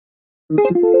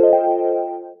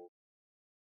The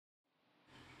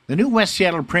new West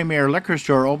Seattle Premier Liquor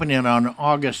Store, opening on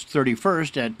August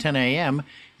 31st at 10 a.m.,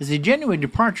 is a genuine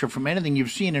departure from anything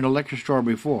you've seen in a liquor store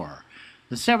before.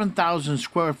 The 7,000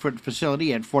 square foot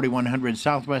facility at 4100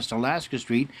 Southwest Alaska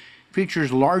Street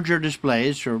features larger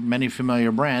displays for many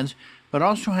familiar brands, but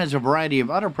also has a variety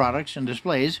of other products and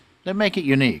displays that make it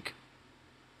unique.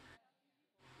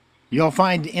 You'll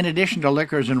find, in addition to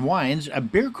liquors and wines, a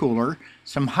beer cooler,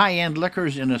 some high-end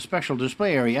liquors in a special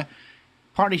display area,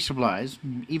 party supplies,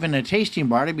 even a tasting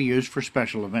bar to be used for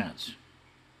special events.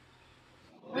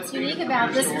 What's unique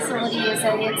about this facility is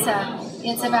that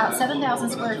it's about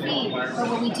 7,000 square feet, but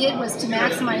what we did was to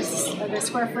maximize the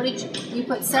square footage, we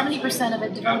put 70% of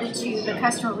it devoted to the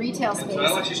customer retail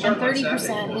space, and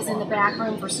 30% is in the back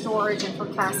room for storage and for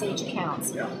Class H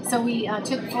accounts. So we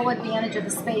took full advantage of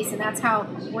the space, and that's how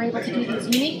we're able to do these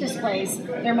unique displays.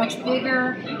 They're much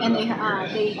bigger, and they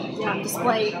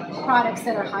display products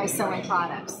that are high-selling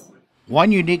products.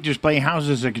 One unique display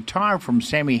houses a guitar from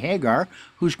Sammy Hagar,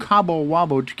 whose Cabo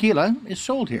Wabo tequila is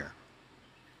sold here.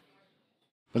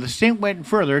 But the state went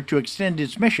further to extend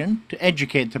its mission to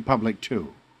educate the public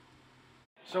too.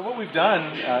 So what we've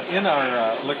done in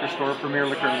our liquor store, Premier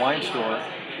Liquor and Wine Store,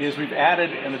 is we've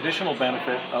added an additional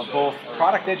benefit of both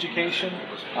product education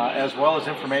as well as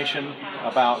information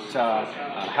about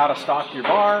how to stock your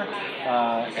bar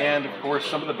and, of course,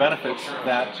 some of the benefits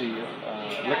that the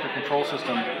liquor control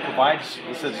system provides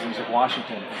the citizens of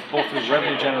Washington, both through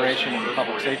revenue generation and the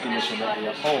public safety mission that we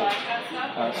uphold.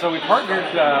 So we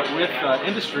partnered with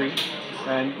industry,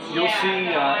 and you'll see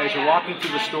as you're walking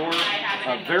through the store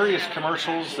various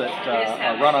commercials that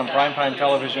run on primetime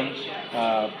television,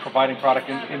 providing product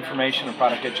information and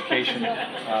product education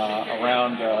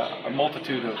around a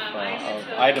multitude of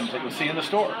items that you'll see in the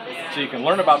store. So you can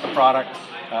learn about the product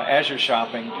as you're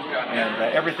shopping, and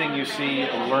everything you see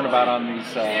or learn about on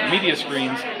these media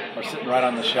screens are sitting right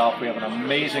on the shelf. We have an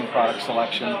amazing product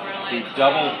selection. We've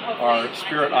doubled our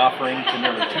spirit offering to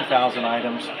nearly 2,000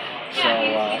 items. So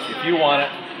if you want it,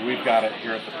 we've got it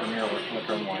here at the Premier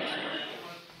Liquor and Wine Store.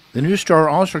 The new store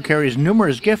also carries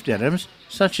numerous gift items,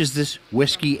 such as this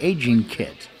whiskey aging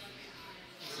kit.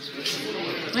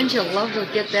 Wouldn't you love to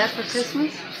get that for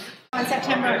Christmas? On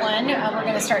September 1, we're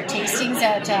going to start tastings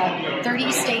at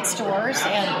 30 state stores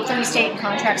and 30 state and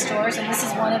contract stores, and this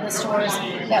is one of the stores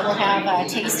that will have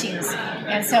tastings.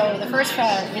 And so the first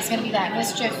is going to be that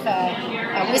Mischief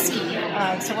whiskey,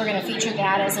 so we're going to feature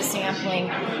that as a sampling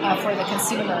for the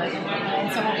consumer. And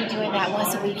so we'll be doing that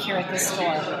once a week here at this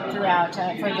store throughout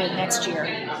for the next year.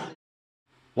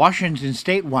 Washington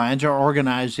state wines are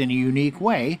organized in a unique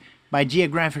way by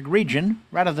geographic region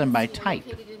rather than by type.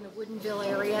 In the Woodinville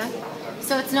area,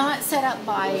 so it's not set up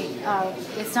by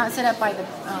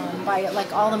by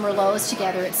like all the Merlots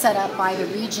together. It's set up by the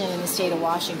region in the state of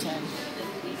Washington.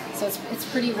 So it's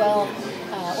pretty well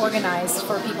organized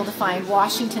for people to find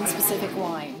Washington-specific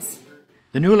wines.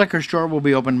 The new liquor store will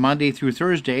be open Monday through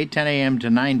Thursday, 10 a.m. to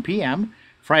 9 p.m.,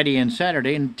 Friday and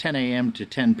Saturday, 10 a.m. to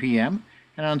 10 p.m.,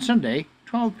 and on Sunday,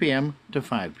 12 p.m. to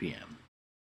 5 p.m.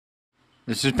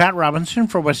 This is Pat Robinson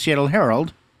for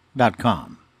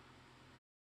WestSeattleHerald.com.